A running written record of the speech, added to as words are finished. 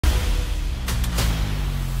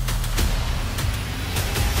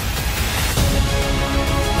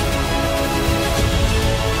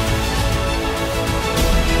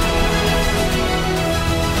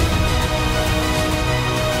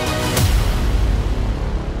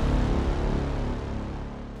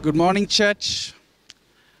Good morning, church.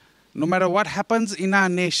 No matter what happens in our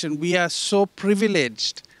nation, we are so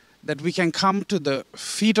privileged that we can come to the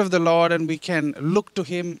feet of the Lord and we can look to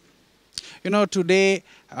Him. You know, today,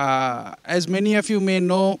 as many of you may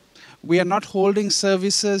know, we are not holding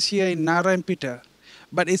services here in Narayanpeta.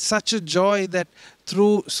 But it's such a joy that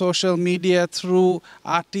through social media, through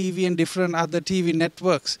our TV and different other TV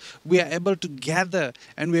networks, we are able to gather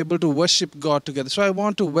and we're able to worship God together. So I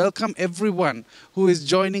want to welcome everyone who is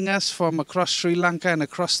joining us from across Sri Lanka and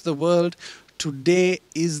across the world. Today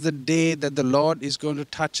is the day that the Lord is going to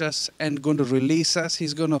touch us and going to release us.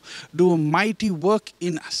 He's going to do a mighty work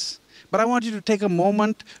in us. But I want you to take a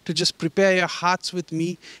moment to just prepare your hearts with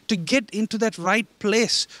me to get into that right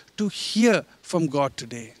place to hear from God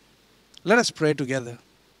today. Let us pray together.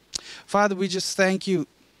 Father, we just thank you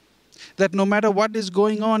that no matter what is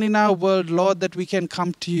going on in our world, Lord, that we can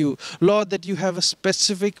come to you. Lord, that you have a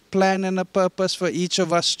specific plan and a purpose for each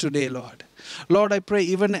of us today, Lord. Lord, I pray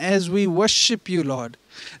even as we worship you, Lord,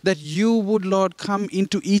 that you would, Lord, come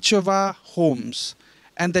into each of our homes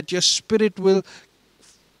and that your Spirit will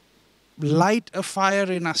light a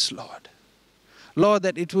fire in us, Lord. Lord,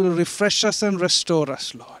 that it will refresh us and restore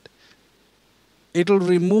us, Lord. It will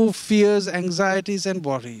remove fears, anxieties, and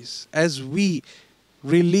worries as we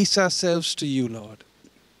release ourselves to you, Lord.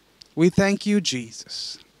 We thank you,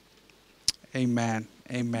 Jesus. Amen.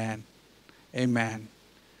 Amen. Amen.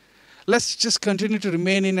 Let's just continue to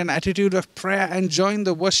remain in an attitude of prayer and join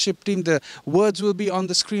the worship team. The words will be on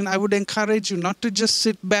the screen. I would encourage you not to just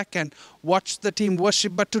sit back and watch the team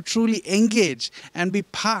worship, but to truly engage and be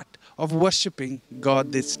part of worshiping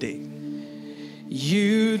God this day.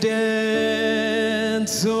 You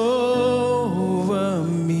dance over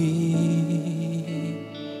me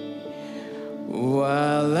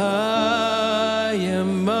while I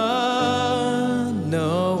am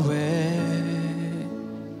unaware.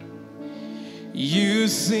 You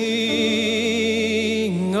sing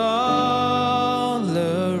all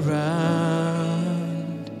around,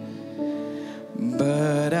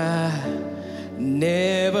 but I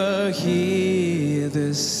never hear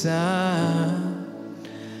the sound.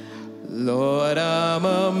 Lord, I'm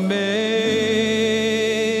amazed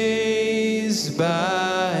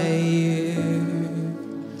by you.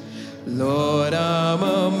 Lord, I'm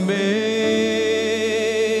amazed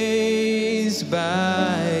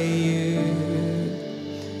by you.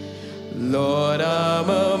 Lord, I'm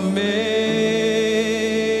amazed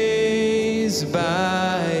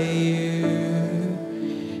by you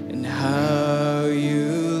and how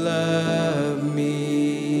you love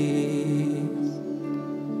me.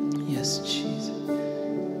 Yes, Jesus.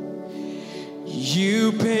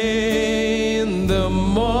 You paint the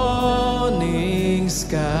morning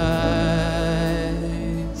skies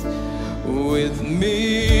with miracles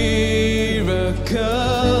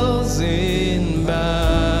in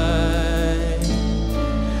mind.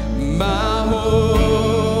 My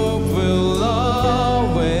hope will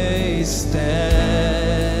always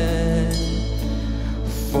stand,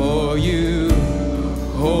 for you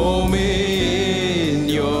hold me in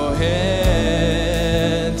your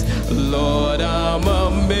hands. Lord, I'm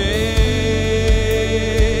amazed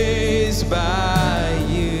by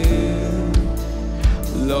you.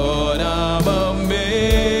 Lord, I'm amazed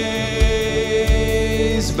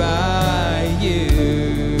by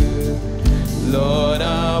you. Lord,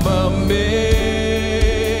 I'm amazed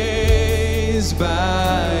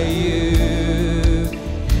by you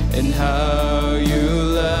and how you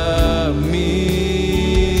love me.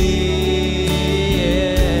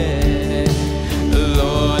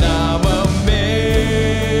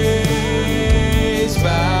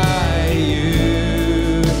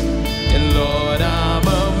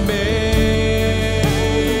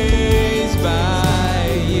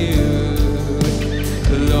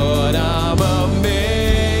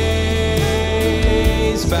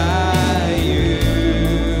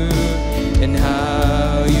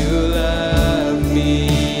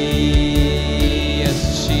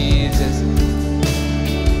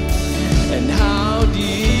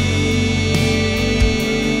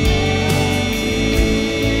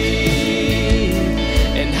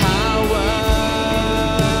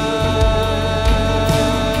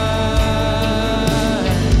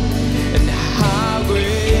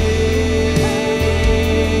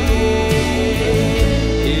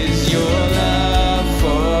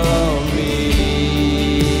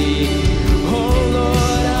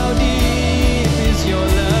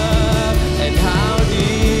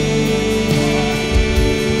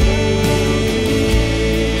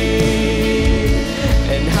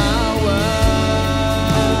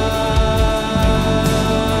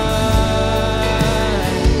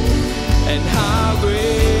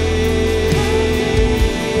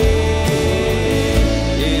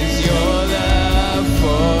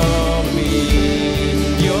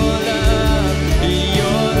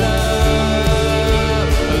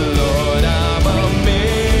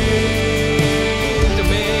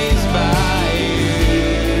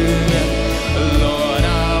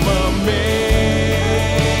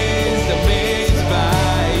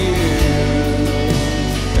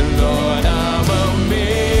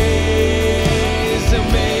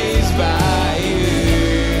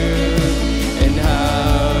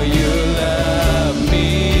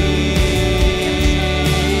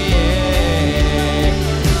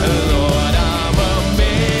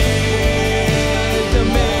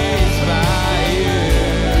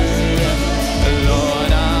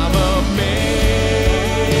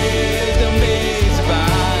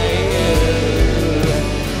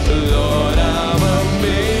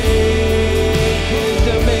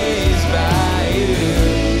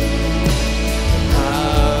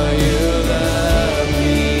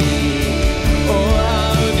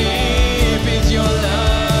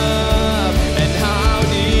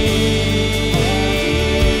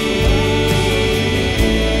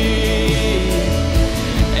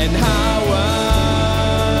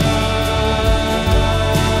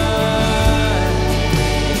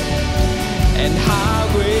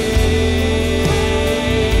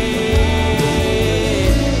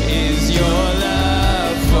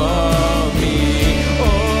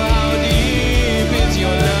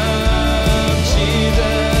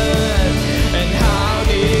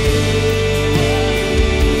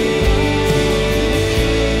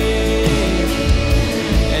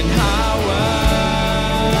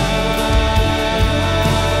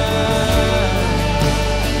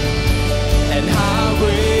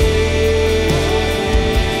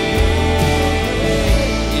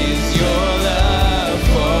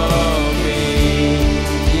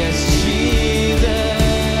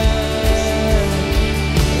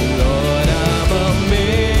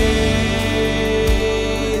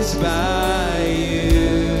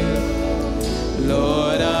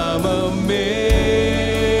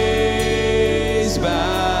 amazed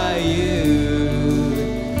by you.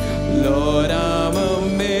 Lord, I'm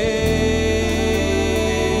amazed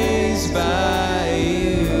by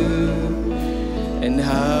you and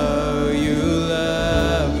how you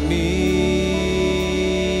love me.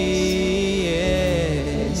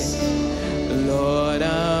 Yes, Lord,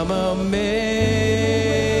 I'm amazed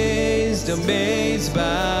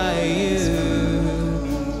by you.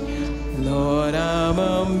 Lord, I'm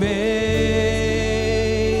amazed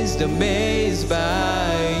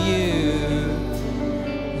by you.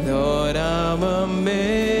 Lord, I'm amazed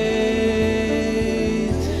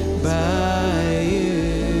by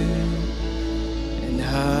you and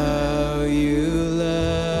how you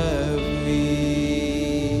love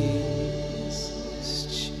me. Yes,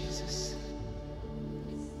 Jesus.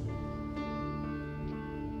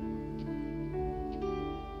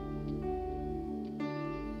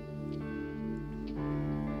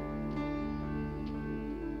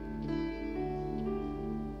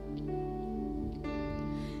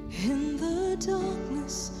 In the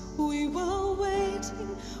darkness we were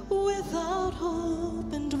waiting, without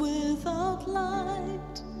hope and without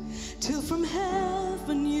light, till from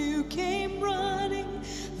heaven you came running.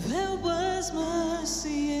 There was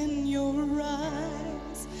mercy in your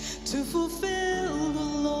eyes, to fulfill the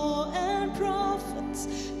law and prophets.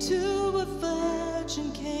 To a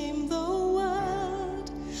virgin came the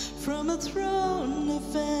word, from a throne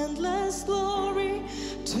of endless glory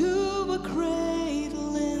to a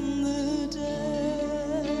cradle in the dirt.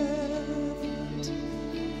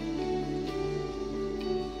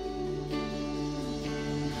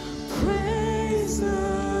 Praise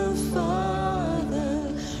the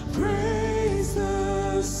Father, praise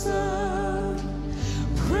the Son,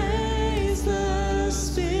 praise the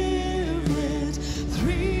Spirit,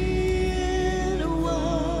 three in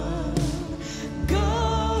one.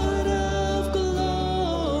 God of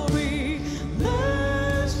glory,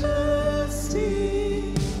 majesty,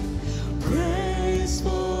 praise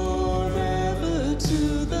forever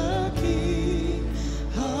to the King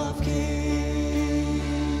of Kings.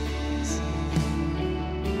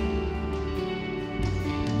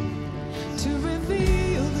 To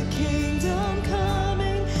reveal the kingdom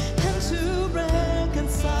coming and to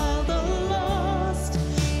reconcile the lost,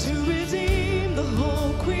 to redeem the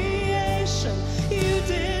whole creation. You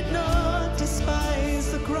did not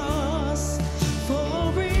despise the cross,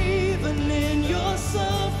 for even in your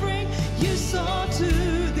suffering you saw to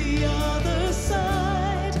the other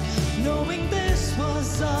side, knowing this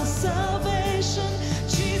was our salvation.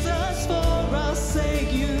 Jesus, for our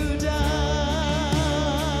sake you died.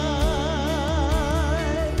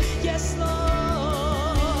 Yes, Lord.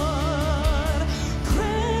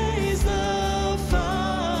 Praise the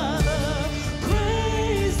Father,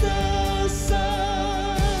 praise the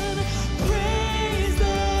Son, praise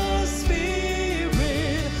the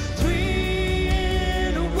Spirit, three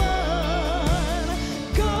in one.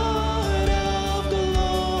 God of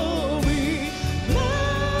glory,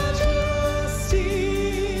 majesty,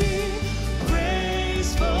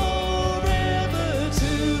 praise forever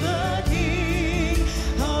to the King.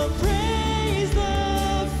 Oh, praise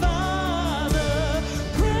the Father,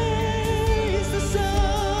 praise the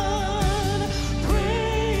Son,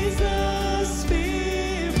 praise the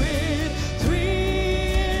Spirit,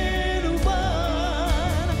 three in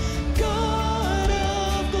one. God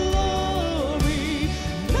of glory,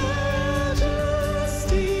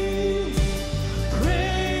 majesty,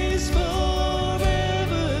 praise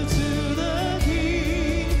forever to the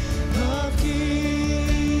King of Kings.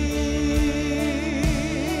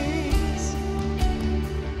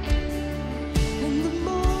 In the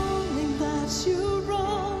morning that you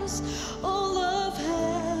rose, all of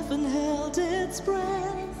heaven held its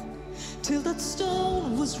breath, till that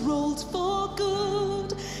stone was rolled for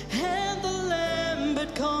good, and the Lamb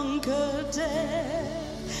had conquered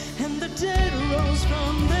death, and the dead rose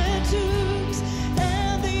from their tombs,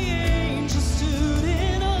 and the angels stood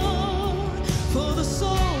in awe, for the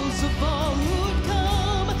souls of all who'd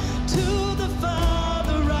come to the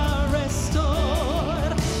Father are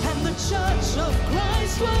restored, and the Church of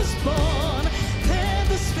Christ was born. Then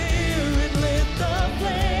the Spirit lit the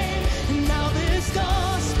flame, and now this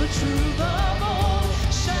gospel truth of all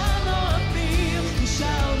shall not be,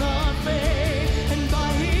 shall not fade. And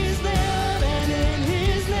by His blood and in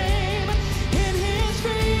His name, in His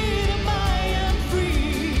freedom I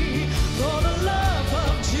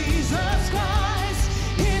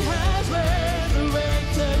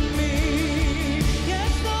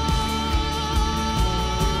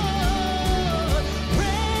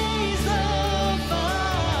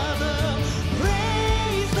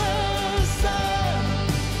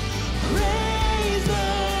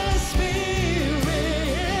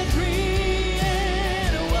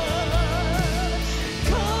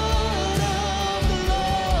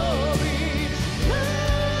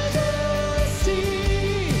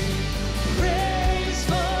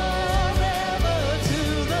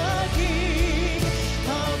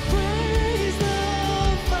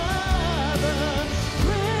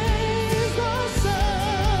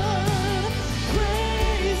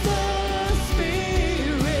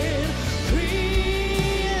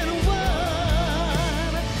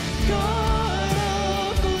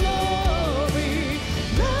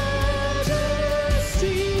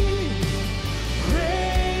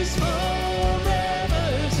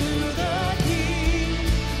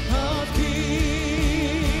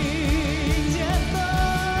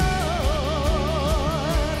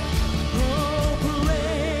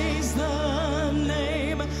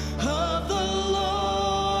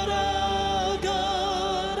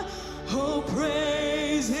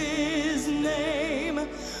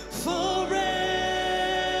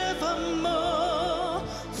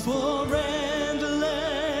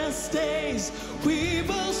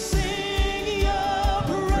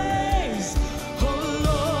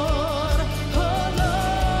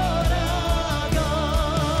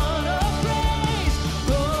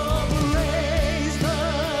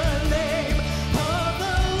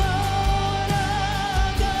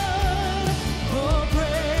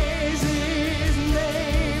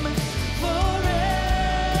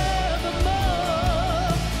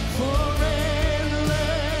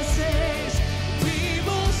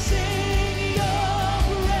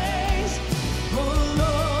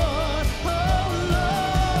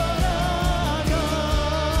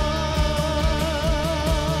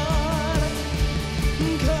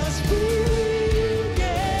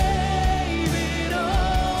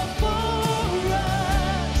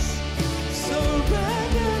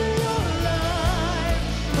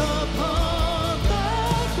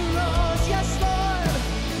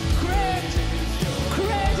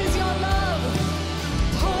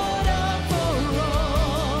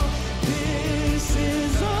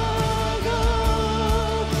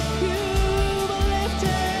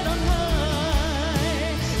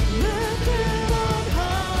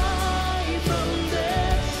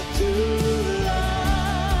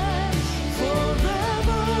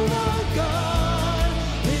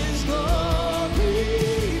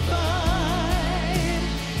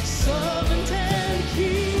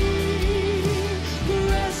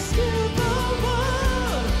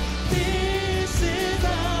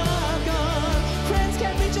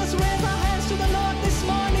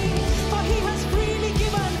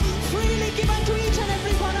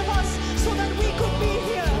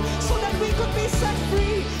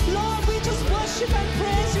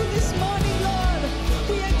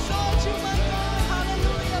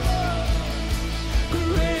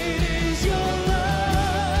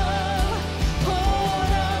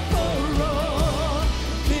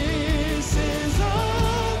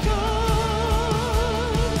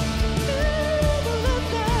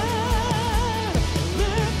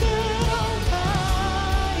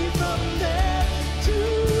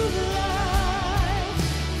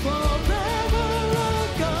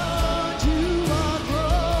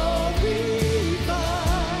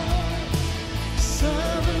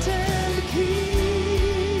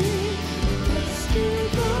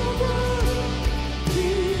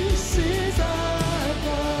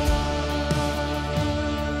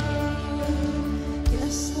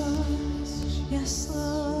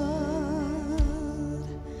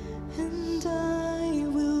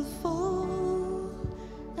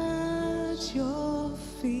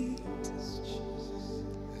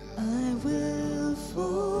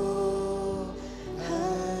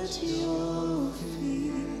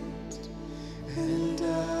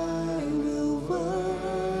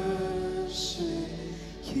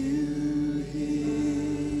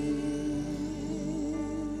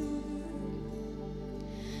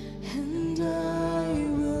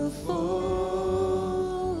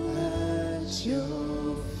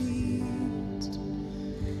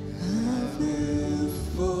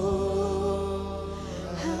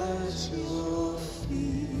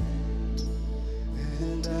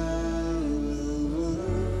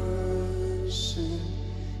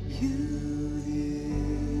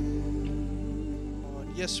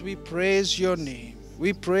Yes, we praise your name.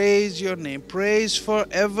 We praise your name. Praise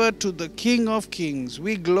forever to the King of Kings.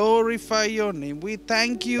 We glorify your name. We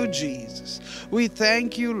thank you, Jesus. We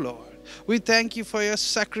thank you, Lord. We thank you for your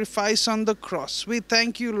sacrifice on the cross. We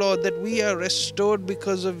thank you, Lord, that we are restored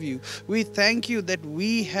because of you. We thank you that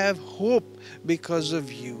we have hope because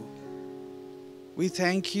of you. We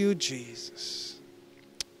thank you, Jesus.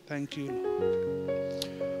 Thank you, Lord.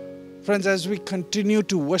 Friends, as we continue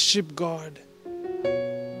to worship God,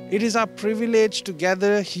 it is our privilege to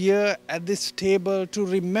gather here at this table to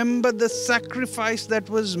remember the sacrifice that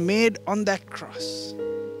was made on that cross.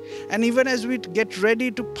 And even as we get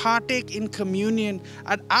ready to partake in communion,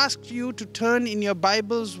 I'd ask you to turn in your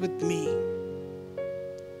Bibles with me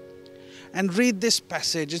and read this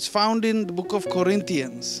passage. It's found in the book of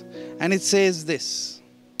Corinthians, and it says this: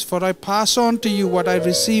 "For I pass on to you what I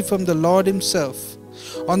received from the Lord himself.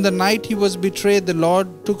 On the night he was betrayed, the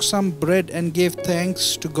Lord took some bread and gave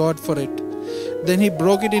thanks to God for it. Then he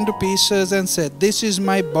broke it into pieces and said, 'This is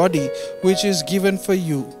my body, which is given for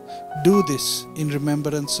you. Do this in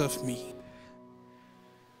remembrance of me.'"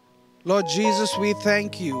 Lord Jesus, we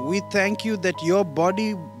thank you. We thank you that your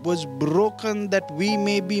body was broken that we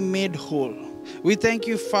may be made whole. We thank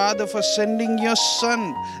you, Father, for sending your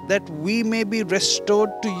Son that we may be restored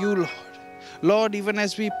to you, Lord. Lord, even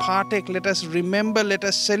as we partake, let us remember, let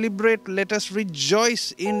us celebrate, let us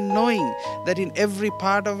rejoice in knowing that in every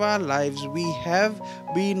part of our lives we have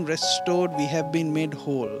been restored, we have been made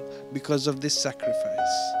whole because of this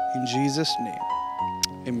sacrifice. In Jesus'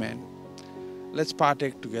 name, amen. Let's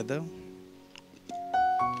partake together.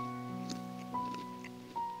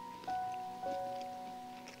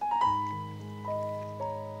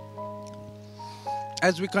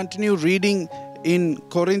 As we continue reading in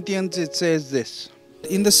Corinthians, it says this: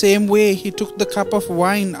 "In the same way, he took the cup of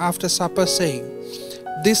wine after supper, saying,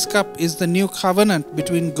 'This cup is the new covenant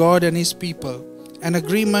between God and his people, an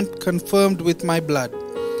agreement confirmed with my blood.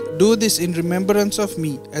 Do this in remembrance of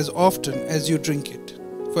me as often as you drink it.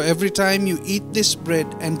 For every time you eat this bread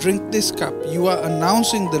and drink this cup, you are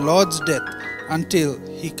announcing the Lord's death until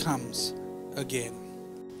he comes again.'"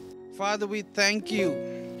 Father, we thank you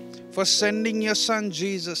for sending your Son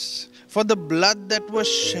Jesus, for the blood that was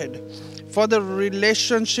shed, for the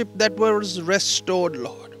relationship that was restored,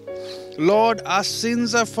 Lord. Lord, our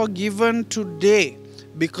sins are forgiven today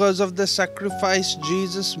because of the sacrifice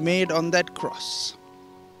Jesus made on that cross.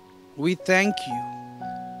 We thank you.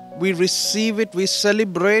 We receive it, we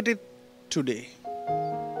celebrate it today.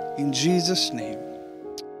 In Jesus' name,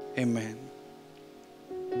 amen.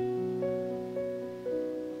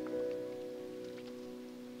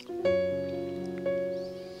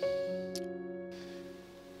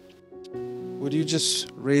 Would you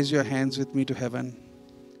just raise your hands with me to heaven?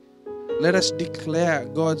 Let us declare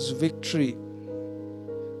God's victory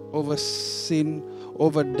over sin,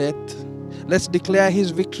 over death. Let's declare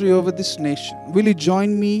his victory over this nation. Will you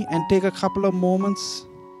join me and take a couple of moments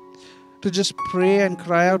to just pray and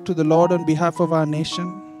cry out to the Lord on behalf of our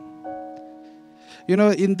nation? You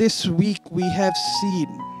know, in this week we have seen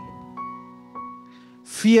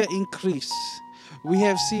fear increase. We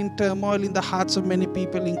have seen turmoil in the hearts of many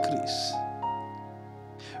people increase.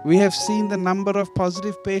 We have seen the number of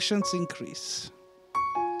positive patients increase.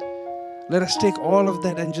 Let us take all of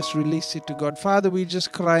that and just release it to God. Father, we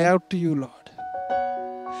just cry out to you, Lord.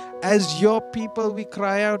 As your people, we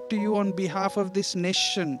cry out to you on behalf of this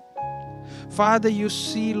nation. Father, you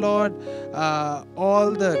see, Lord, all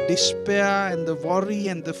the despair and the worry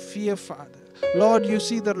and the fear, Father. Lord, you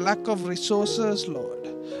see the lack of resources, Lord.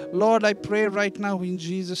 Lord, I pray right now in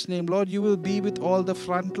Jesus' name, Lord, you will be with all the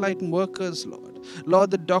frontline workers, Lord. Lord,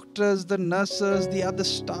 the doctors, the nurses, the other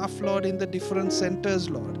staff, Lord, in the different centers,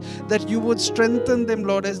 Lord, that you would strengthen them,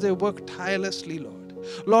 Lord, as they work tirelessly, Lord.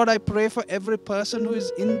 Lord, I pray for every person who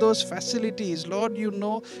is in those facilities. Lord, you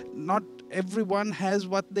know not everyone has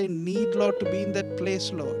what they need, Lord, to be in that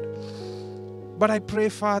place, Lord. But I pray,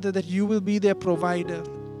 Father, that you will be their provider,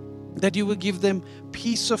 that you will give them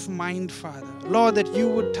peace of mind, Father. Lord, that you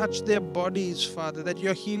would touch their bodies, Father, that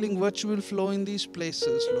your healing virtue will flow in these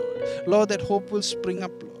places, Lord. Lord, that hope will spring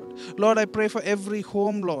up, Lord. Lord, I pray for every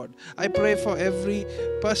home, Lord. I pray for every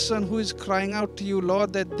person who is crying out to you,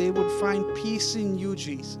 Lord, that they would find peace in you,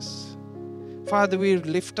 Jesus. Father, we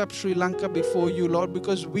lift up Sri Lanka before you, Lord,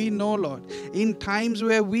 because we know, Lord, in times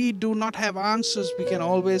where we do not have answers, we can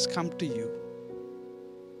always come to you.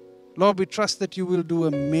 Lord, we trust that you will do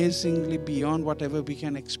amazingly beyond whatever we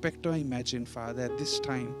can expect or imagine, Father, at this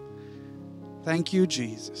time. Thank you,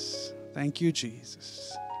 Jesus. Thank you,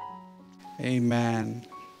 Jesus. Amen.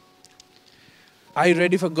 Are you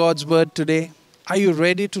ready for God's word today? Are you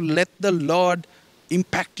ready to let the Lord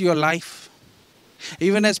impact your life.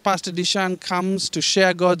 Even as Pastor Dishan comes to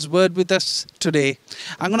share God's word with us today,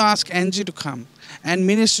 I'm going to ask Angie to come and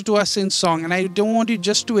minister to us in song. And I don't want you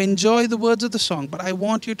just to enjoy the words of the song, but I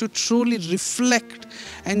want you to truly reflect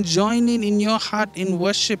and join in your heart in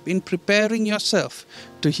worship, in preparing yourself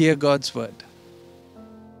to hear God's word.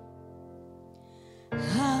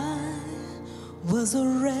 I was a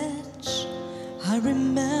wretch. I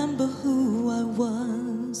remember who I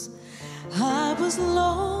was. I was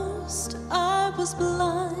lost. I was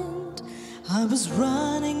blind. I was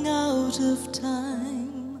running out of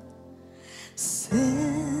time.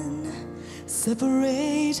 Sin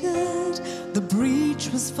separated. The breach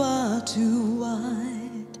was far too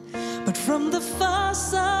wide. But from the far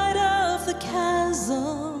side of the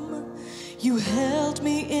chasm, you held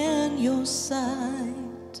me in your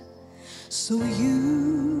sight. So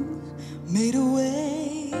you made a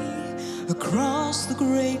way across the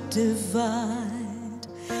great divide,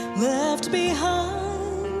 left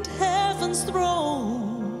behind heaven's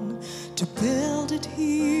throne to build it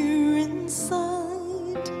here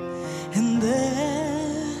inside. And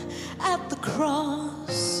there at the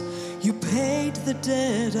cross you paid the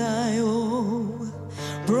debt I owe,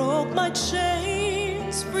 broke my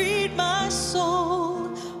chains, freed my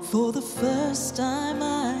soul. For the first time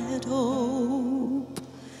I had hope.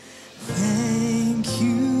 Thank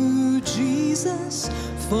you, Jesus,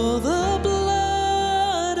 for the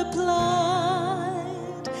blood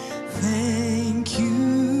applied. Thank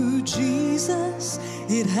you, Jesus,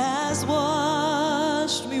 it has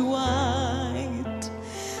washed me white.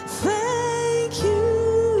 Thank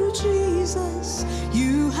you, Jesus,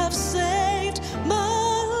 you have saved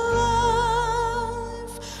my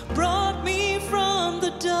life, brought me from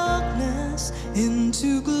the darkness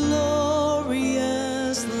into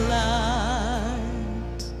glorious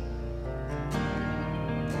light.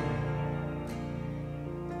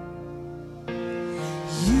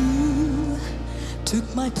 You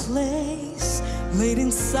took my place, laid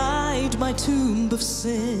inside my tomb of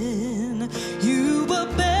sin. You were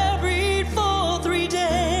buried for 3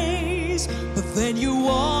 days, but then you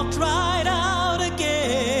walked right out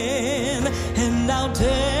again. And now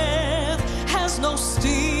death has no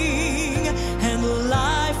sting, and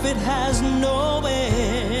life it has no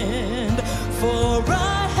end. For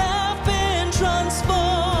I have been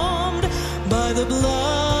transformed by the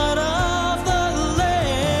blood of the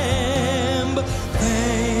Lamb.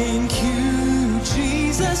 Thank you,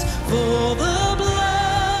 Jesus, for the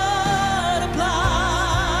blood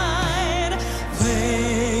applied.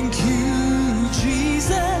 Thank you,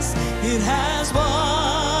 Jesus, it has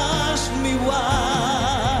washed me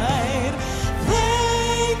white.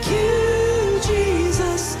 Thank you,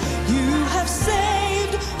 Jesus, you have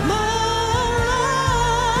saved my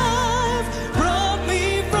life, brought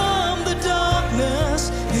me from the darkness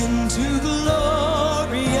into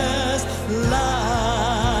glorious light.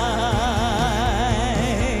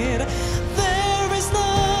 There is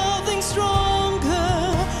nothing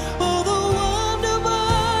stronger, oh, the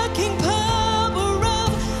wonder-working power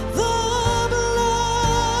of the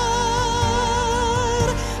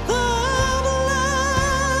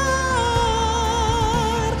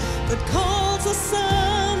blood that calls us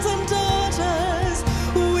sons and daughters.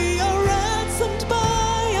 We are ransomed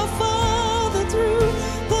by our Father through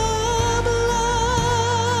the blood.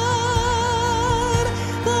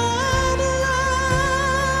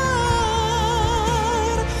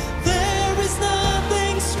 There is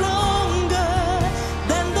nothing stronger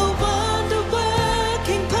than the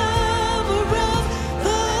wonder-working power of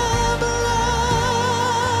the blood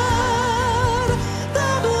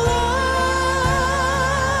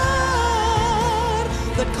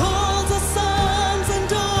that calls us sons and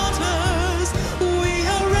daughters. We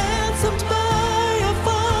are ransomed by our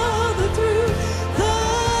Father through the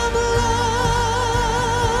blood.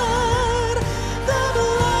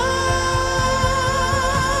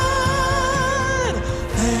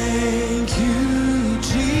 Thank you,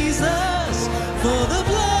 Jesus, for the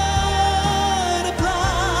blood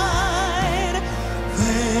applied.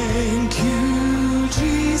 Thank you,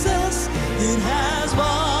 Jesus, it has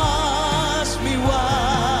washed me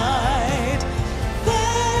white.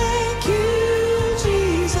 Thank you,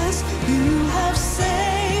 Jesus, you have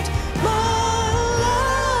saved my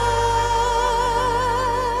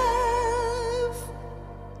life,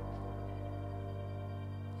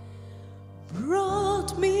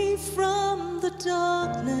 brought me from the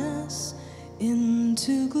darkness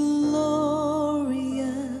into glorious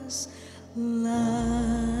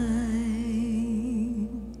light.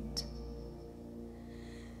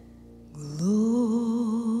 Glory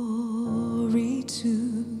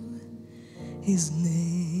to his name.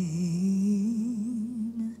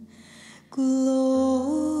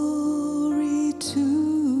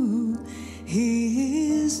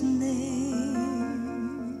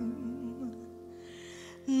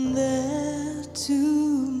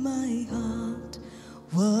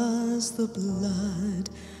 was the blood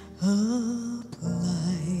applied.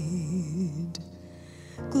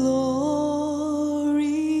 Glory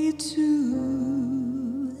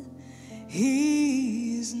to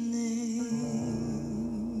his name.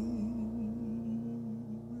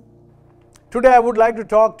 Today I would like to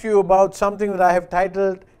talk to you about something that I have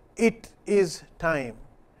titled, It is Time.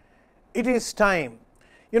 It is time.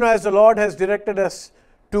 You know, as the Lord has directed us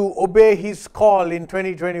to obey His call in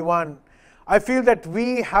 2021, I feel that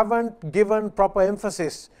we haven't given proper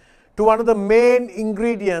emphasis to one of the main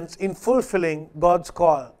ingredients in fulfilling God's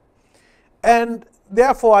call. And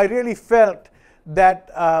therefore, I really felt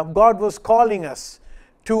that God was calling us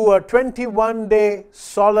to a 21-day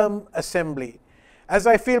solemn assembly. As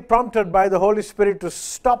I feel prompted by the Holy Spirit to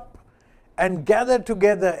stop and gather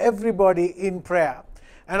together everybody in prayer.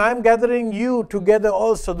 And I'm gathering you together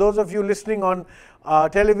also, those of you listening on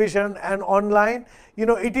television and online. You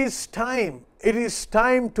know, it is time. It is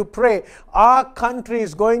time to pray. Our country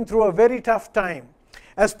is going through a very tough time,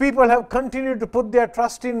 as people have continued to put their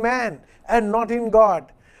trust in man and not in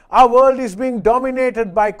God. Our world is being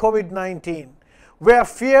dominated by COVID-19, where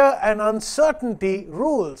fear and uncertainty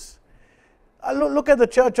rules. Look at the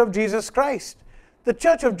Church of Jesus Christ. The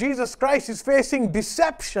Church of Jesus Christ is facing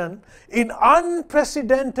deception in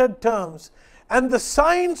unprecedented terms, and the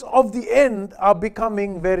signs of the end are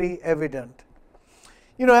becoming very evident.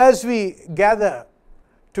 You know, as we gather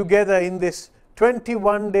together in this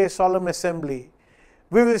 21-day solemn assembly,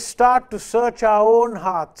 we will start to search our own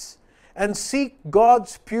hearts and seek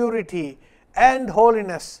God's purity and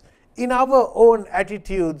holiness in our own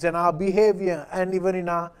attitudes and our behavior and even in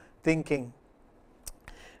our thinking.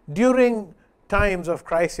 During times of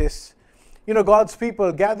crisis, you know, God's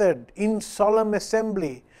people gathered in solemn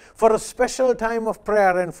assembly for a special time of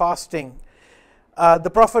prayer and fasting.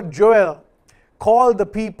 The prophet Joel called the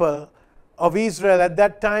people of Israel at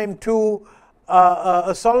that time to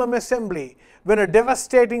a solemn assembly when a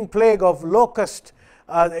devastating plague of locust,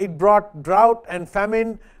 it brought drought and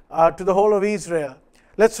famine to the whole of Israel.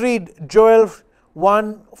 Let's read Joel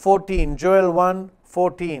 1:14. Joel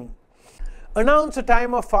 1:14. Announce a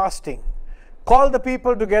time of fasting. Call the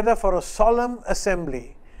people together for a solemn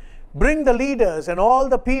assembly. Bring the leaders and all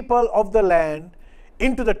the people of the land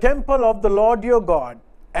into the temple of the Lord your God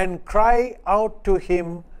and cry out to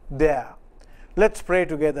Him there. Let's pray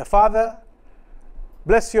together. Father,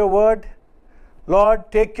 bless your word.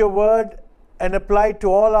 Lord, take your word and apply it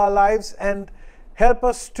to all our lives and help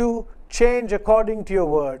us to change according to your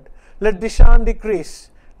word. Let Dishan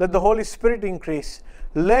decrease. Let the Holy Spirit increase.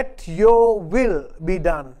 Let your will be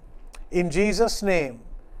done. In Jesus' name,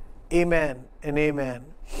 amen and amen.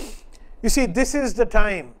 You see, this is the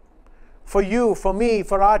time for you, for me,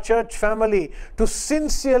 for our church family to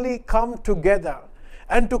sincerely come together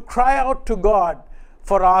and to cry out to God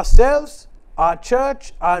for ourselves, our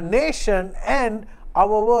church, our nation, and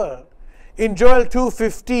our world. In Joel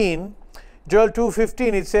 2:15,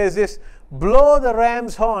 it says this, blow the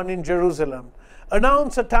ram's horn in Jerusalem.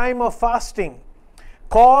 Announce a time of fasting.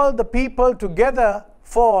 Call the people together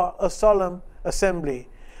for a solemn assembly.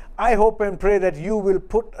 I hope and pray that you will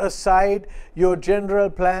put aside your general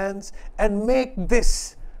plans and make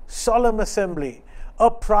this solemn assembly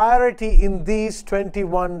a priority in these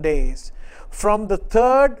 21 days. From the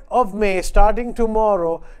 3rd of May, starting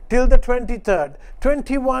tomorrow, till the 23rd,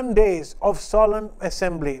 21 days of solemn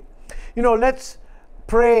assembly. You know, let's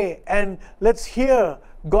pray and let's hear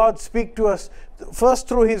God speak to us first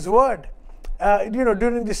through His word.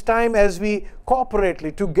 During this time, as we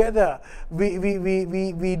corporately together,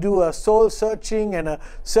 we do a soul searching and a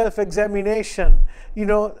self-examination.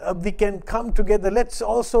 We can come together. Let's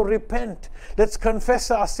also repent. Let's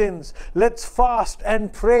confess our sins. Let's fast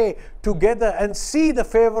and pray together and see the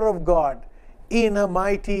favor of God in a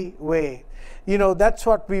mighty way. That's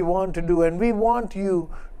what we want to do, and we want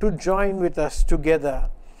you to join with us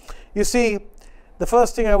together. You see, the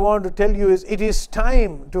first thing I want to tell you is it is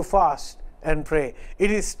time to fast and pray. It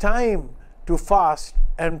is time to fast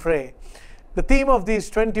and pray. The theme of these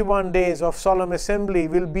 21 days of solemn assembly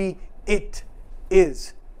will be, it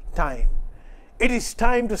is time. It is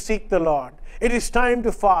time to seek the Lord. It is time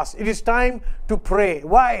to fast. It is time to pray.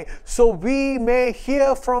 Why? So we may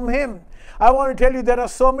hear from Him. I want to tell you, there are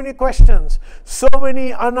so many questions, so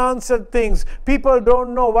many unanswered things. People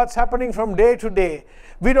don't know what's happening from day to day.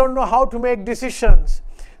 We don't know how to make decisions.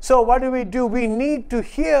 So what do? We need to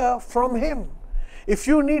hear from Him. If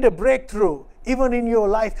you need a breakthrough, even in your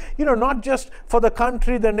life, not just for the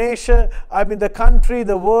country, the nation, the country,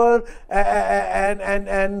 the world,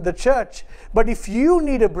 and the church, but if you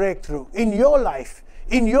need a breakthrough in your life,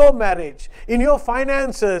 in your marriage, in your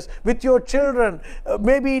finances, with your children.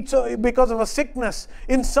 Maybe it's because of a sickness,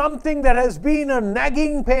 in something that has been a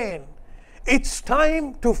nagging pain. It's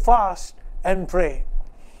time to fast and pray.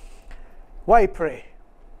 Why pray?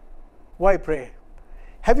 Why pray?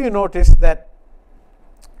 Have you noticed that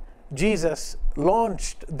Jesus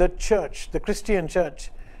launched the church, the Christian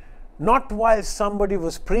church, not while somebody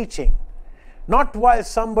was preaching, not while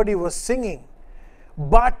somebody was singing,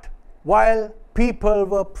 but while people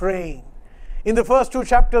were praying? In the first 2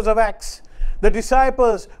 chapters of Acts, the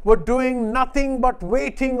disciples were doing nothing but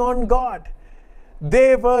waiting on God.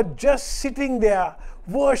 They were just sitting there,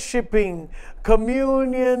 worshiping,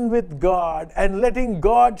 communion with God, and letting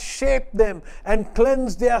God shape them and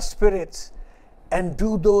cleanse their spirits and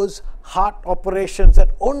do those heart operations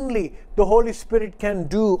that only the Holy Spirit can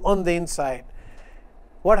do on the inside.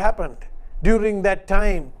 What happened during that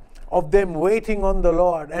time of them waiting on the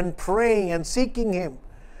Lord and praying and seeking Him?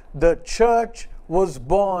 The church was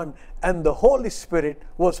born and the Holy Spirit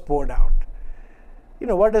was poured out. You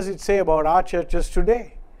know, what does it say about our churches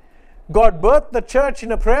today? God birthed the church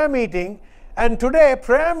in a prayer meeting, and today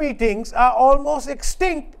prayer meetings are almost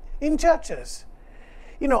extinct in churches.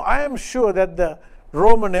 You know, I am sure that the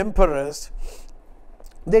Roman emperors,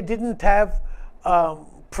 they didn't have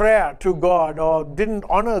prayer to God or didn't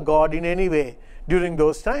honor God in any way during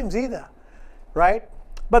those times either, right?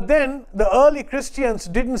 But then the early Christians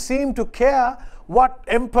didn't seem to care what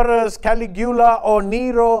emperors Caligula or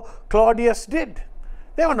Nero, Claudius did.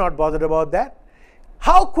 They were not bothered about that.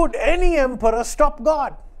 How could any emperor stop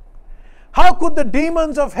God? How could the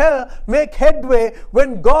demons of hell make headway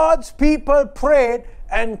when God's people prayed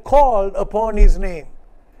and called upon His name?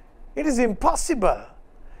 It is impossible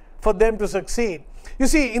for them to succeed. You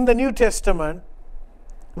see, in the New Testament,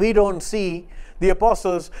 we don't see the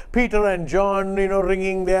apostles, Peter and John,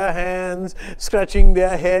 wringing their hands, scratching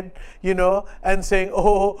their head, and saying,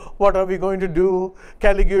 oh, what are we going to do?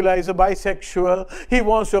 Caligula is a bisexual. He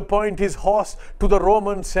wants to appoint his horse to the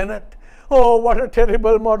Roman Senate. Oh, what a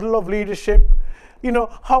terrible model of leadership.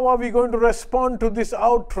 How are we going to respond to this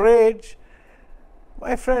outrage?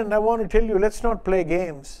 My friend, I want to tell you, let's not play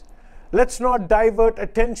games. Let's not divert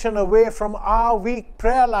attention away from our weak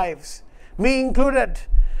prayer lives, me included.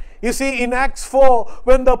 You see, in Acts 4,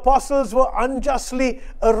 when the apostles were unjustly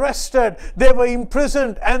arrested, they were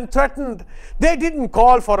imprisoned and threatened. They didn't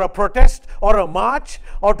call for a protest or a march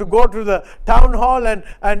or to go to the town hall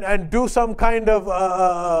and do some kind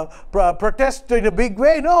of protest in a big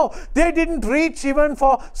way. No, they didn't reach even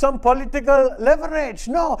for some political leverage.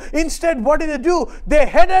 No, instead, what did they do? They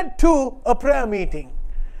headed to a prayer meeting.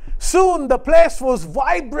 Soon the place was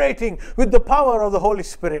vibrating with the power of the Holy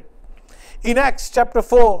Spirit. In Acts chapter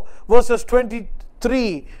 4, verses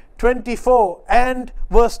 23, 24 and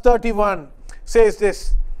verse 31 says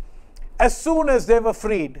this: as soon as they were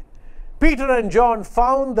freed, Peter and John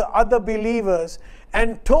found the other believers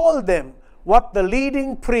and told them what the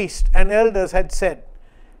leading priests and elders had said.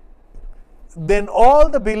 Then all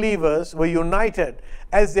the believers were united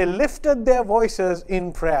as they lifted their voices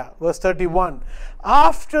in prayer. Verse 31.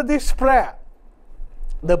 After this prayer,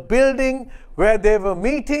 the building where they were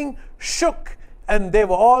meeting shook, and they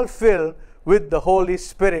were all filled with the Holy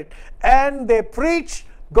Spirit, and they preached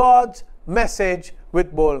God's message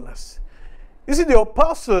with boldness. You see, the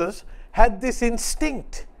apostles had this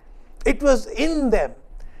instinct. It was in them.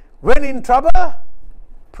 When in trouble,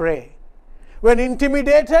 pray. When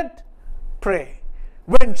intimidated, pray.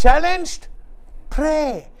 When challenged,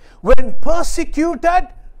 pray. When persecuted,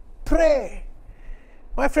 pray.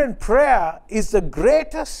 My friend, prayer is the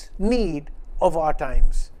greatest need of our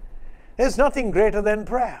times. There's nothing greater than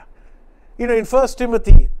prayer. In 1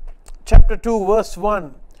 Timothy chapter 2 verse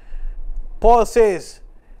 1, Paul says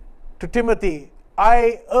to Timothy,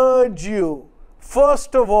 I urge you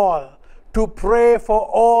first of all to pray for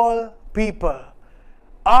all people.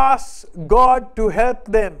 Ask God to help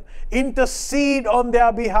them, intercede on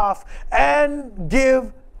their behalf, and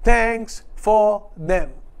give thanks for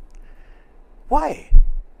them. Why?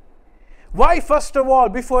 Why first of all,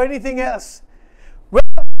 before anything else? Well,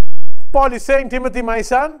 Paul is saying, Timothy, my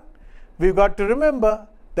son, we've got to remember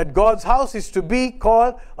that God's house is to be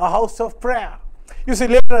called a house of prayer. You see,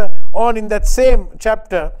 later on in that same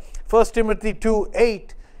chapter, 1 Timothy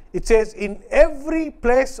 2:8, it says, in every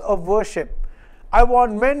place of worship, I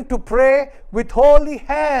want men to pray with holy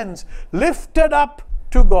hands lifted up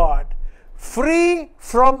to God, free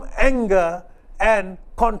from anger and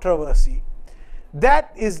controversy.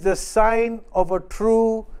 That is the sign of a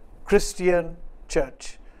true Christian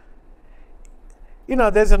church.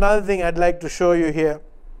 There's another thing I'd like to show you here.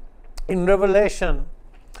 In Revelation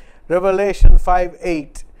Revelation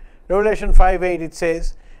 5:8. Revelation 5:8, it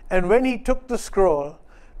says, "And when he took the scroll,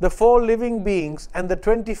 the 4 living beings and the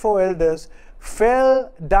 24 elders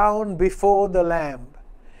fell down before the Lamb.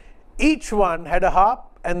 Each one had a harp,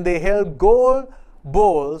 and they held gold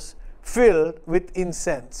bowls filled with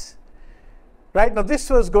incense." Right? Now this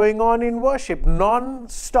was going on in worship,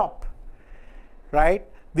 non-stop. Right?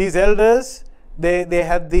 These elders, they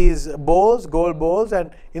had these bowls, gold bowls,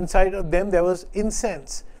 and inside of them there was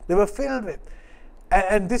incense. They were filled with.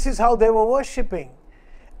 And this is how they were worshipping.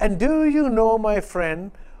 And do you know, my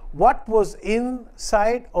friend, what was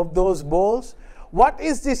inside of those bowls? What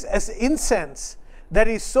is this as incense that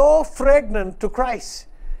is so fragrant to Christ?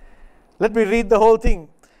 Let me read the whole thing.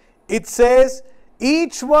 It says,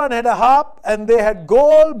 each one had a harp, and they had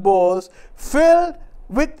gold bowls filled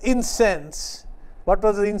with incense. What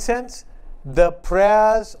was the incense? The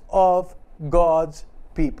prayers of God's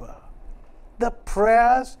people. The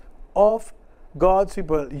prayers of God's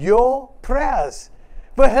people. Your prayers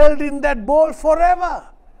were held in that bowl forever.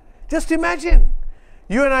 Just imagine.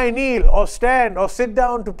 You and I kneel or stand or sit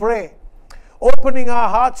down to pray, opening our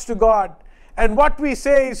hearts to God. And what we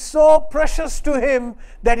say is so precious to Him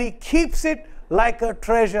that He keeps it like a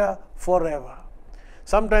treasure forever.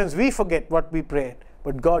 Sometimes we forget what we prayed,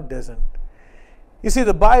 but God doesn't. You see,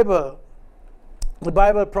 the Bible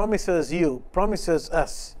promises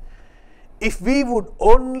us, if we would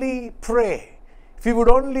only pray,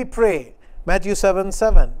 Matthew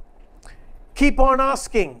 7:7, keep on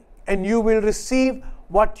asking and you will receive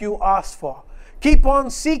what you ask for. Keep on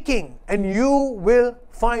seeking and you will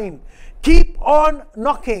find. Keep on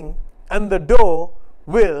knocking and the door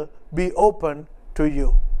will be open to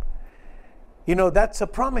you. You know, that's a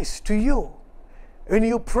promise to you. When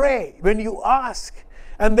you pray, when you ask.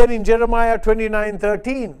 And then in Jeremiah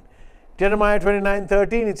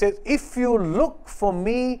 29:13, it says, if you look for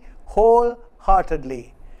me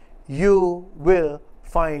wholeheartedly, you will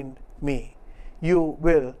find me. You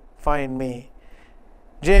will find me.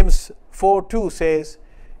 James 4:2 says,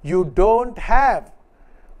 you don't have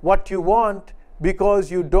what you want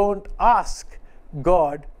because you don't ask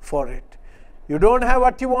God for it. You don't have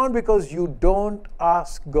what you want because you don't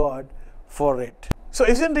ask God for it. So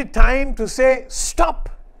isn't it time to say, stop,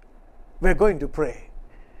 we're going to pray.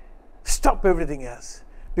 Stop everything else.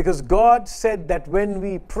 Because God said that when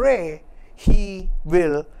we pray, He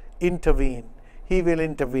will intervene. He will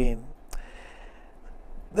intervene.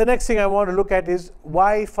 The next thing I want to look at is,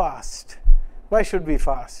 why fast? Why should we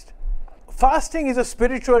fast? Fasting is a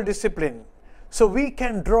spiritual discipline. So we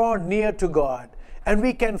can draw near to God and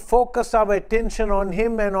we can focus our attention on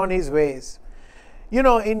Him and on His ways. You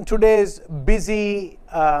know, in today's busy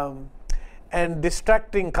and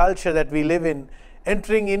distracting culture that we live in,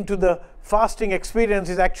 entering into the fasting experience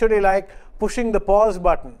is actually like pushing the pause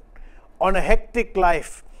button on a hectic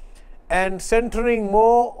life and centering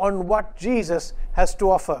more on what Jesus has to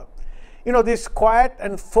offer. You know, this quiet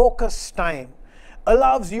and focused time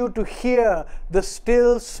allows you to hear the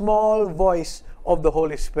still small voice of the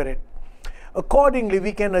Holy Spirit. Accordingly,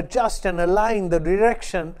 we can adjust and align the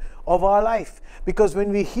direction of our life. Because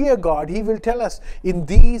when we hear God, He will tell us, in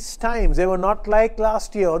these times, they were not like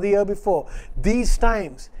last year or the year before. These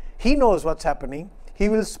times, He knows what's happening. He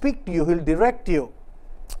will speak to you. He'll direct you.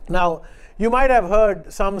 Now, you might have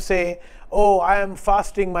heard some say, oh, I am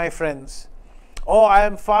fasting, my friends. Oh, I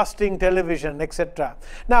am fasting television, etc.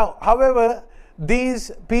 Now, however, these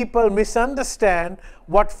people misunderstand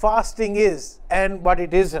what fasting is and what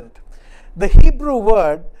it isn't. The Hebrew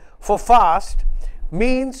word for fast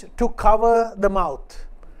means to cover the mouth,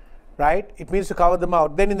 right? It means to cover the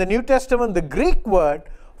mouth. Then in the New Testament, the Greek word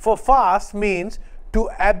for fast means to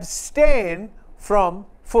abstain from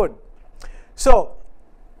food. So,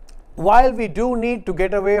 while we do need to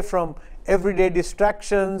get away from everyday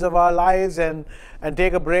distractions of our lives and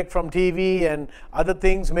take a break from TV and other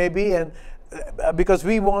things maybe, and because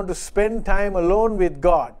we want to spend time alone with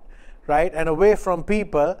God, right, and away from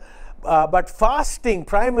people, but fasting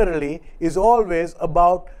primarily is always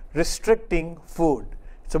about restricting food.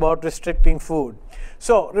 It's about restricting food.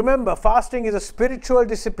 So remember, fasting is a spiritual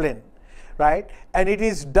discipline, right? And it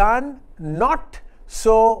is done not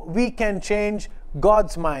so we can change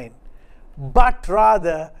God's mind, but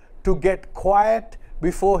rather to get quiet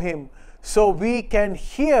before Him so we can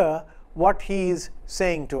hear what He is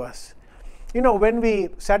saying to us. You know, when we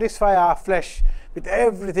satisfy our flesh with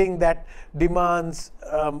everything that demands,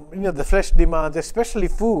 the flesh demands, especially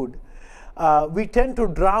food, we tend to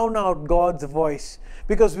drown out God's voice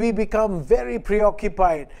because we become very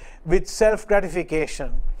preoccupied with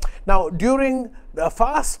self-gratification. Now, during the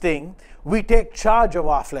fasting, we take charge of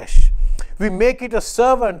our flesh. We make it a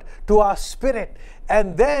servant to our spirit.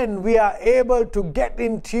 And then we are able to get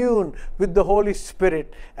in tune with the Holy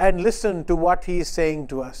Spirit and listen to what He is saying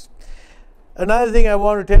to us. Another thing I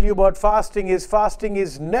want to tell you about fasting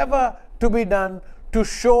is never to be done to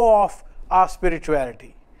show off our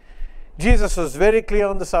spirituality. Jesus was very clear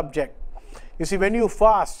on the subject. You see, when you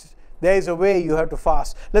fast, there is a way you have to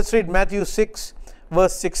fast. Let's read Matthew 6,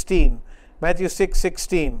 verse 16. Matthew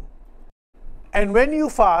 6:16. And when you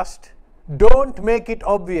fast, don't make it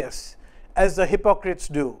obvious, as the hypocrites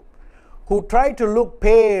do, who try to look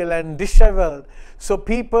pale and disheveled, so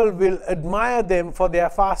people will admire them for their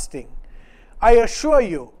fasting. I assure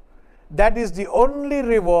you, that is the only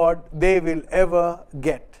reward they will ever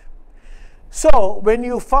get. So, when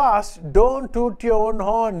you fast, don't toot your own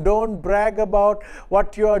horn, don't brag about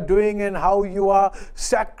what you are doing and how you are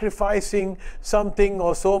sacrificing something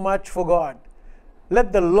or so much for God.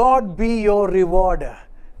 Let the Lord be your rewarder,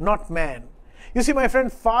 not man. You see, my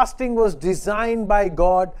friend, fasting was designed by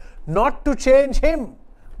God not to change Him,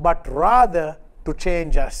 but rather to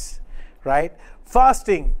change us, right?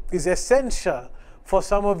 Fasting is essential for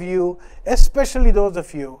some of you, especially those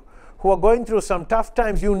of you who are going through some tough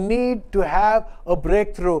times. You need to have a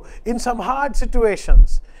breakthrough in some hard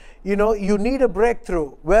situations. You know, you need a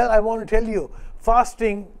breakthrough. Well, I want to tell you,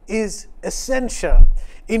 fasting is essential.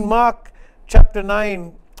 In Mark chapter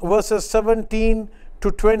 9, verses 17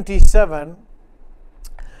 to 27,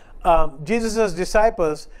 Jesus'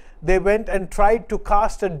 disciples, they went and tried to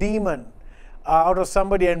cast a demon out of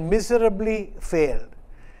somebody and miserably failed.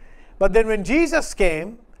 But then when Jesus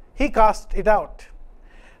came, He cast it out.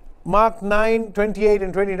 Mark 9, 28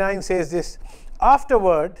 and 29 says this.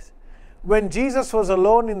 Afterwards, when Jesus was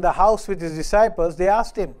alone in the house with His disciples, they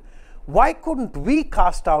asked Him, why couldn't we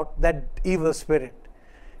cast out that evil spirit?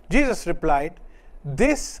 Jesus replied,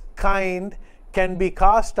 this kind can be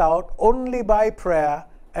cast out only by prayer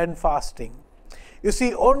and fasting. You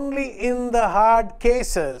see, only in the hard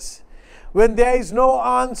cases, when there is no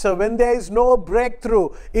answer, when there is no breakthrough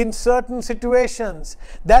in certain situations,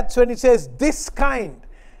 that's when it says this kind.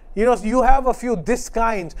 You know, you have a few this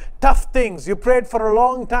kinds, tough things. You prayed for a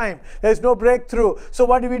long time. There's no breakthrough. So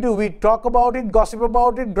what do? We talk about it, gossip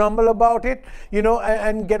about it, grumble about it, you know,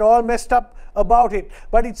 and get all messed up about it.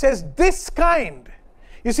 But it says this kind.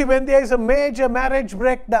 You see, when there is a major marriage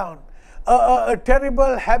breakdown, a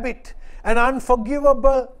terrible habit, an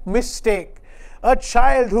unforgivable mistake, a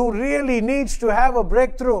child who really needs to have a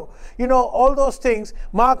breakthrough, you know, all those things,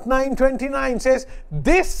 Mark 9:29 says,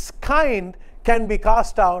 this kind can be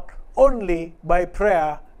cast out only by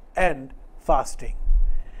prayer and fasting.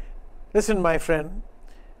 Listen, my friend,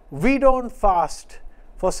 we don't fast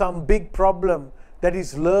for some big problem that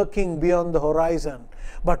is lurking beyond the horizon,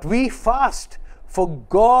 but we fast for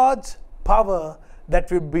God's power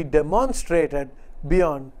that will be demonstrated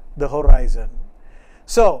beyond the horizon.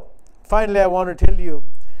 So, finally, I want to tell you,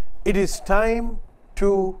 it is time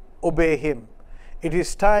to obey Him. It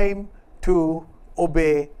is time to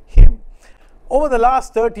obey Him. Over the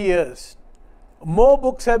last 30 years, more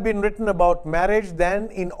books have been written about marriage than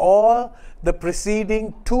in all the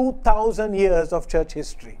preceding 2,000 years of church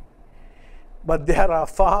history. But there are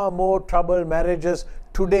far more troubled marriages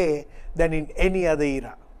today than in any other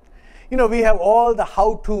era. You know, we have all the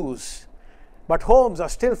how-tos, but homes are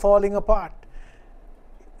still falling apart.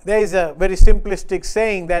 There is a very simplistic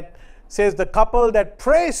saying that says the couple that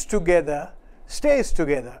prays together stays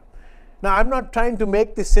together. Now, I'm not trying to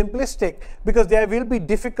make this simplistic because there will be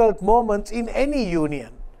difficult moments in any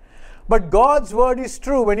union. But God's word is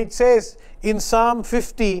true when it says in Psalm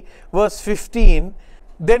 50, verse 15,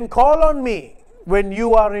 then call on me when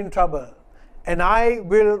you are in trouble, and I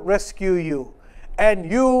will rescue you,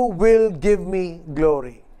 and you will give me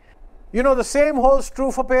glory. You know, the same holds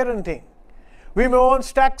true for parenting. We may own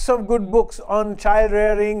stacks of good books on child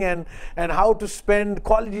rearing and how to spend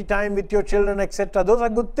quality time with your children, etc. Those are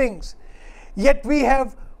good things. Yet we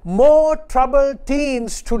have more troubled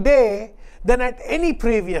teens today than at any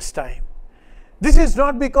previous time. This is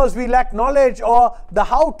not because we lack knowledge or the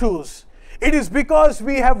how-tos. It is because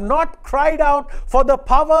we have not cried out for the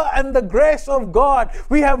power and the grace of God.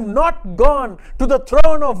 We have not gone to the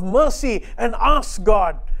throne of mercy and asked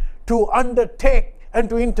God to undertake and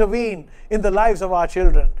to intervene in the lives of our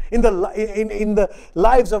children, in the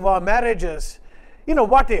lives of our marriages. You know,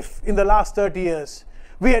 what if in the last 30 years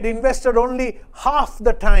we had invested only half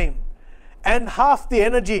the time and half the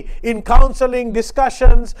energy in counseling,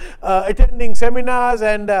 discussions, attending seminars,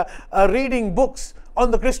 and reading books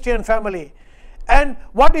on the Christian family? And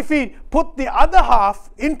what if we put the other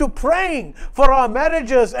half into praying for our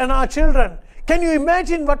marriages and our children? Can you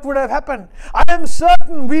imagine what would have happened? I am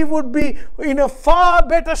certain we would be in a far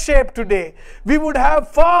better shape today. We would have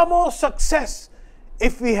far more success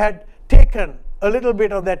if we had taken a little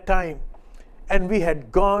bit of that time and we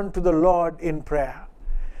had gone to the Lord in prayer.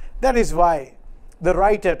 That is why the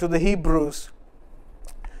writer to the Hebrews,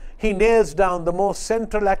 he nails down the most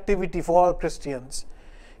central activity for all Christians.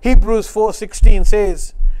 Hebrews 4:16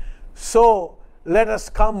 says, "So let us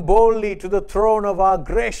come boldly to the throne of our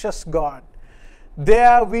gracious God.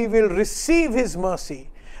 There we will receive His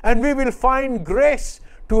mercy, and we will find grace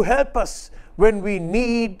to help us when we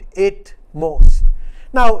need it most."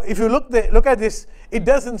 Now, if you look at this, it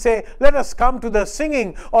doesn't say, let us come to the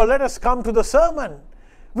singing or let us come to the sermon.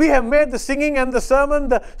 We have made the singing and the sermon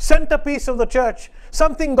the centerpiece of the church,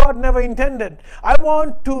 something God never intended. I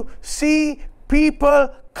want to see people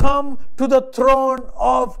come to the throne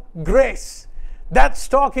of grace. That's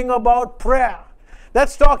talking about prayer.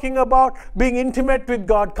 That's talking about being intimate with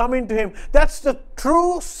God, coming to Him. That's the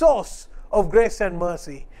true source of grace and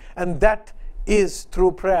mercy. And that is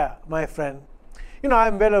through prayer, my friend. You know,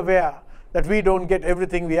 I'm well aware that we don't get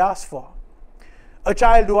everything we ask for. A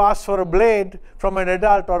child who asks for a blade from an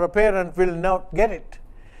adult or a parent will not get it.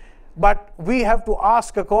 But we have to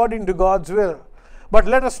ask according to God's will. But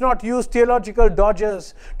let us not use theological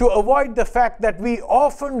dodgers to avoid the fact that we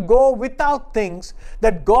often go without things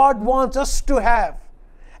that God wants us to have.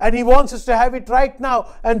 And He wants us to have it right now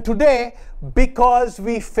and today because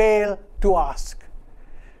we fail to ask.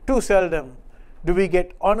 Too seldom do we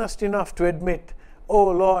get honest enough to admit, "Oh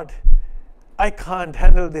Lord, I can't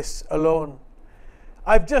handle this alone.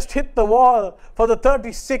 I've just hit the wall for the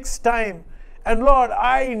 36th time. And Lord,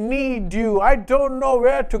 I need You. I don't know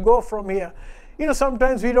where to go from here." You know,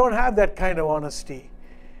 sometimes we don't have that kind of honesty.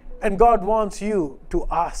 And God wants you to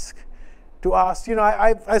ask. You know,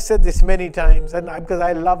 I've said this many times, and because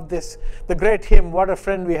I love this, the great hymn, "What a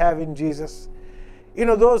Friend We Have in Jesus." You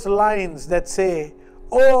know, those lines that say,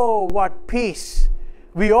 "Oh, what peace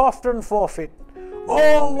we often forfeit.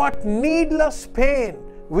 Oh, what needless pain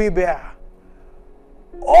we bear.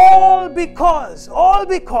 All because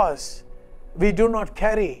we do not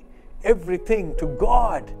carry everything to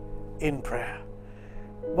God in prayer."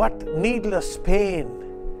 What needless pain.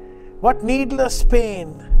 What needless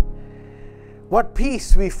pain. What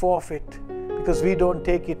peace we forfeit because we don't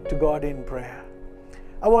take it to God in prayer.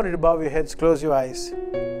 I want you to bow your heads, close your eyes.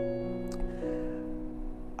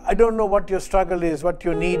 I don't know what your struggle is, what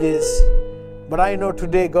your need is, but I know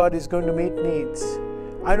today God is going to meet needs.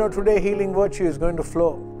 I know today healing virtue is going to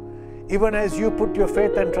flow. Even as you put your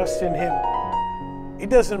faith and trust in Him, it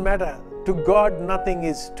doesn't matter. To God, nothing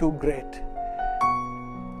is too great.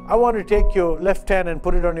 I want to take your left hand and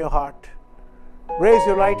put it on your heart. Raise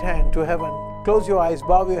your right hand to heaven. Close your eyes,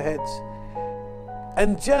 bow your heads,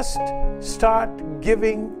 and just start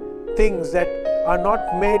giving things that are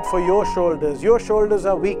not made for your shoulders. Your shoulders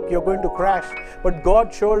are weak, you're going to crash, but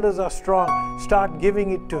God's shoulders are strong. Start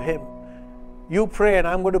giving it to Him. You pray, and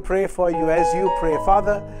I'm going to pray for you as you pray.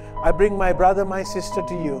 Father, I bring my brother, my sister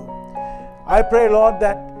to You. I pray, Lord,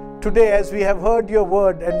 that today as we have heard Your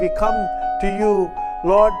word and we come to You,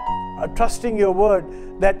 Lord, trusting Your word,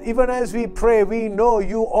 that even as we pray, we know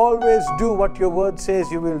You always do what Your word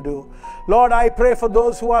says You will do. Lord, I pray for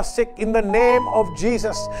those who are sick in the name of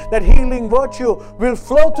Jesus, that healing virtue will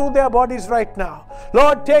flow through their bodies right now.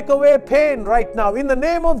 Lord, take away pain right now in the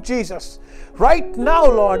name of Jesus. Right now,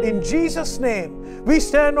 Lord, in Jesus' name, we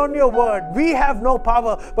stand on Your word. We have no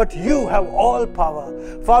power, but You have all power.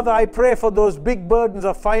 Father, I pray for those big burdens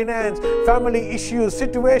of finance, family issues,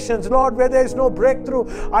 situations, Lord, where there is no breakthrough.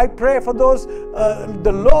 I pray for those,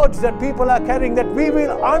 the loads that people are carrying, that we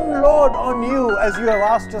will unload on You as You have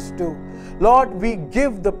asked us to. Lord, we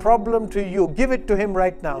give the problem to You. Give it to Him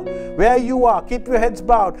right now. Where you are, keep your heads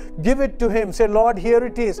bowed. Give it to Him. Say, Lord, here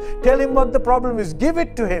it is. Tell Him what the problem is. Give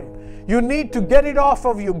it to Him. You need to get it off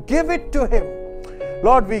of you. Give it to Him.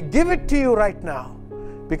 Lord, we give it to You right now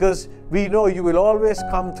because we know You will always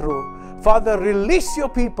come through. Father, release Your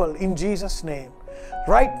people in Jesus' name.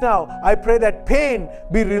 Right now, I pray that pain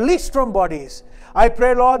be released from bodies. I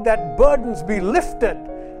pray, Lord, that burdens be lifted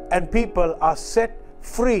and people are set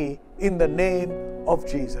free in the name of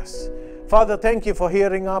Jesus. Father, thank You for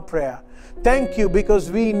hearing our prayer. Thank You because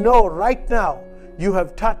we know right now You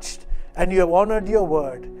have touched and You have honored Your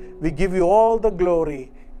word. We give You all the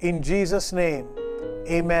glory in Jesus' name.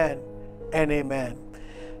 Amen and amen.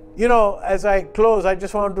 You know, as I close, I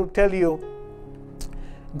just want to tell you,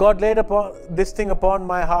 God laid this thing upon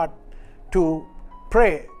my heart to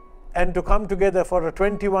pray and to come together for a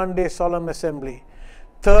 21-day solemn assembly,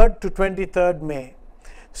 3rd to 23rd May.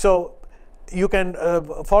 So you can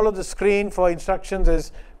follow the screen for instructions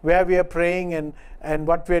as where we are praying and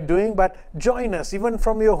what we are doing. But join us, even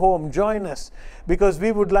from your home, join us, because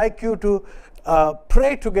we would like you to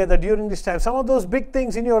pray together during this time. Some of those big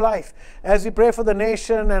things in your life, as we pray for the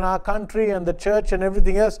nation and our country and the church and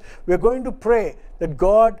everything else, we're going to pray that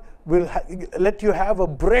God will let you have a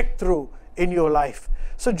breakthrough in your life.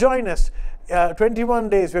 So join us. 21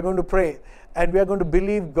 days we're going to pray, and we are going to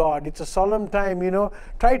believe God. It's a solemn time, you know.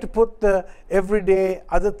 Try to put the everyday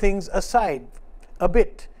other things aside a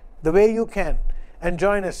bit, the way you can, and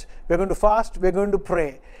join us. We're going to fast, we're going to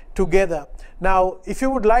pray together. Now, if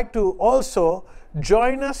you would like to also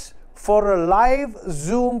join us for a live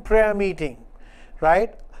Zoom prayer meeting,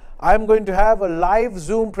 right? I'm going to have a live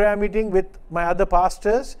Zoom prayer meeting with my other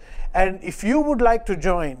pastors, and if you would like to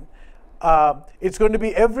join, it's going to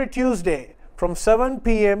be every Tuesday from 7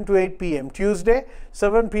 p.m. to 8 p.m. Tuesday,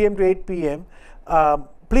 7 p.m. to 8 p.m.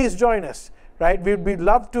 Please join us, right? We'd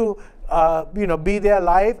love to, be there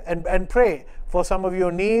live and pray for some of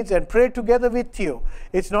your needs and pray together with you.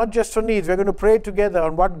 It's not just for needs. We're going to pray together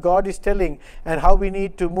on what God is telling and how we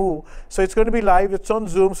need to move. So it's going to be live. It's on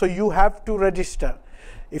Zoom, so you have to register.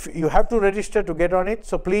 If you have to register to get on it,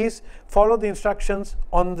 so please follow the instructions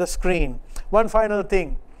on the screen. One final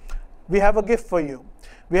thing. We have a gift for you.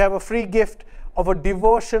 We have a free gift of a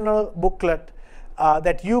devotional booklet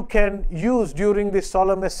that you can use during this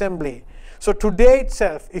solemn assembly. So today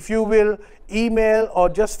itself, if you will email or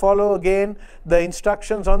just follow again the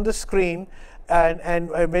instructions on the screen, and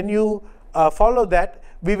when you follow that,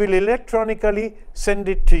 we will electronically send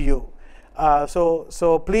it to you.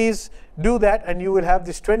 So please do that, and you will have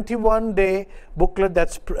this 21-day booklet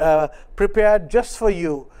that's prepared just for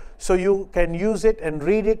you, so you can use it and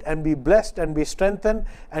read it and be blessed and be strengthened,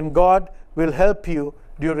 and God will help you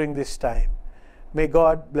during this time. May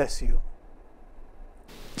God bless you.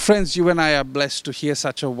 Friends, you and I are blessed to hear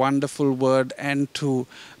such a wonderful word and to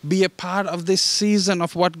be a part of this season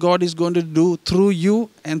of what God is going to do through you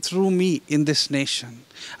and through me in this nation.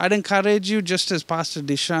 I'd encourage you, just as Pastor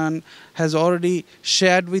Dishan has already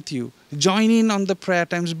shared with you, join in on the prayer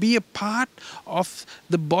times. Be a part of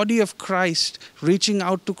the body of Christ, reaching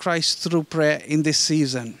out to Christ through prayer in this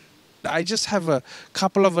season. I just have a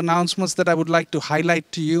couple of announcements that I would like to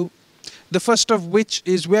highlight to you. The first of which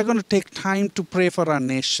is we're going to take time to pray for our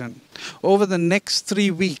nation. Over the next 3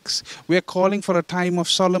 weeks, we're calling for a time of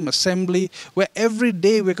solemn assembly where every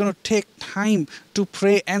day we're going to take time to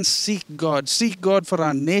pray and seek God. Seek God for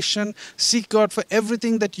our nation. Seek God for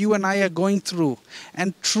everything that you and I are going through.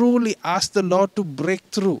 And truly ask the Lord to break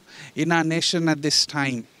through in our nation at this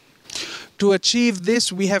time. To achieve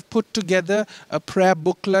this, we have put together a prayer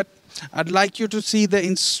booklet. I'd like you to see the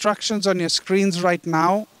instructions on your screens right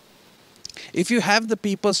now. If you have the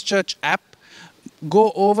People's Church app,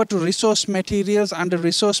 go over to resource materials. Under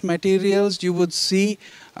resource materials, you would see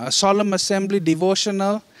solemn assembly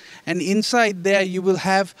devotional. And inside there, you will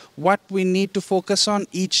have what we need to focus on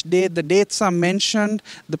each day. The dates are mentioned,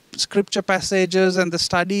 the scripture passages and the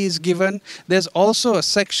study is given. There's also a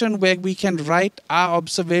section where we can write our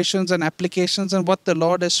observations and applications and what the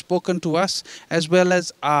Lord has spoken to us, as well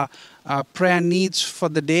as our prayer needs for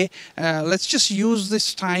the day. Let's just use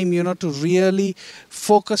this time, to really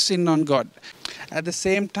focus in on God. At the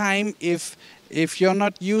same time, if you're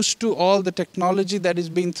not used to all the technology that is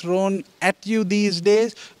being thrown at you these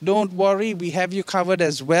days, don't worry, we have you covered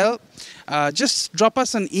as well. Just drop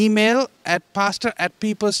us an email at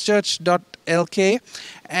pastor@peopleschurch.lk,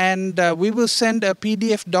 and we will send a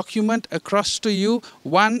PDF document across to you,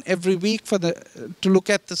 one every week to look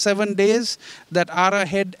at the 7 days that are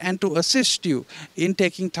ahead and to assist you in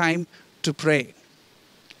taking time to pray.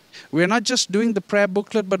 We're not just doing the prayer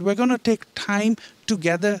booklet, but we're going to take time to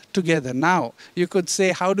gather together. Now, you could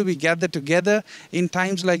say, how do we gather together in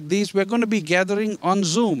times like these? We're going to be gathering on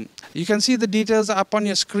Zoom. You can see the details up on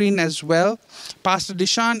your screen as well. Pastor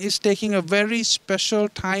Dishan is taking a very special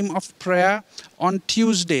time of prayer on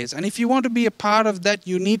Tuesdays. And if you want to be a part of that,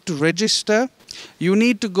 you need to register. You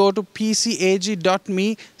need to go to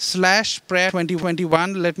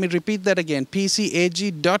pcag.me/prayer2021. Let me repeat that again,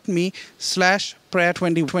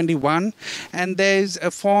 pcag.me/prayer2021. And there's a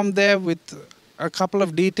form there with a couple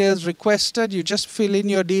of details requested. You just fill in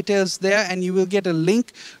your details there and you will get a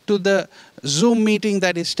link to the Zoom meeting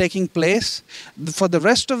that is taking place. For the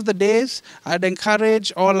rest of the days, I'd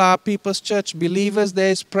encourage all our People's Church believers, there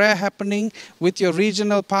is prayer happening with your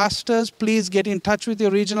regional pastors. Please get in touch with your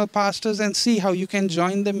regional pastors and see how you can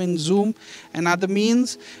join them in Zoom and other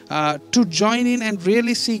means to join in and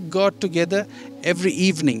really seek God together every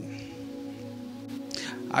evening.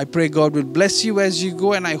 I pray God will bless you as you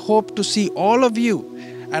go, and I hope to see all of you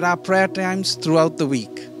at our prayer times throughout the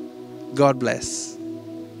week. God bless.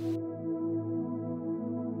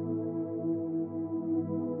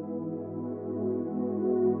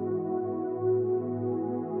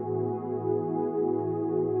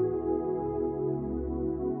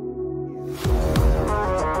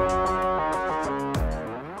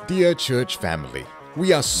 Dear church family,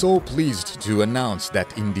 we are so pleased to announce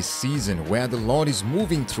that in this season where the Lord is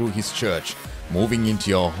moving through His church, moving into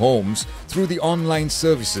your homes through the online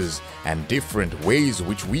services and different ways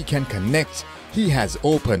which we can connect, He has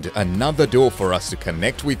opened another door for us to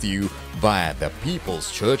connect with you via the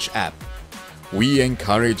People's Church app. We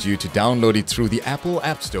encourage you to download it through the Apple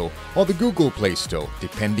App Store or the Google Play Store,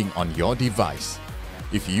 depending on your device.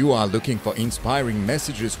 If you are looking for inspiring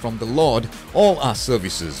messages from the Lord, all our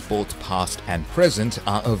services, both past and present,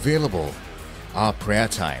 are available. Our prayer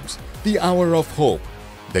times, the Hour of Hope,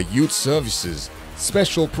 the youth services,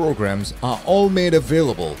 special programs are all made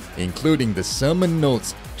available, including the sermon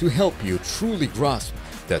notes to help you truly grasp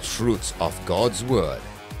the truths of God's Word.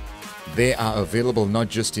 They are available not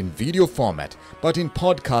just in video format, but in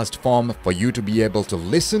podcast form for you to be able to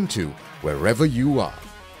listen to wherever you are.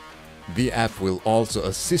 The app will also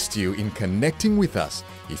assist you in connecting with us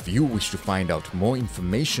if you wish to find out more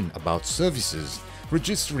information about services,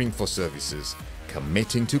 registering for services,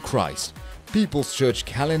 committing to Christ, People's Church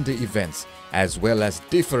calendar events, as well as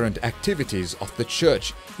different activities of the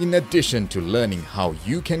church, in addition to learning how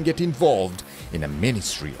you can get involved in a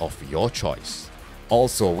ministry of your choice.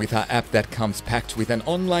 Also, with our app that comes packed with an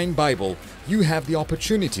online Bible, you have the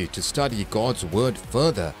opportunity to study God's Word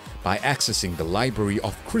further by accessing the library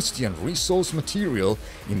of Christian resource material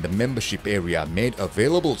in the membership area made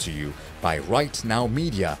available to you by Right Now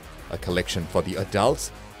Media, a collection for the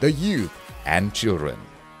adults, the youth, and children.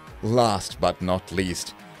 Last but not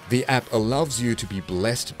least, the app allows you to be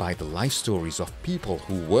blessed by the life stories of people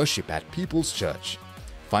who worship at People's Church.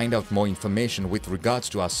 Find out more information with regards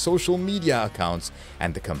to our social media accounts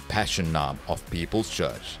and the compassion arm of People's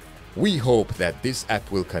Church. We hope that this app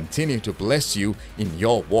will continue to bless you in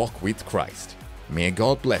your walk with Christ. May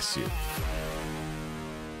God bless you.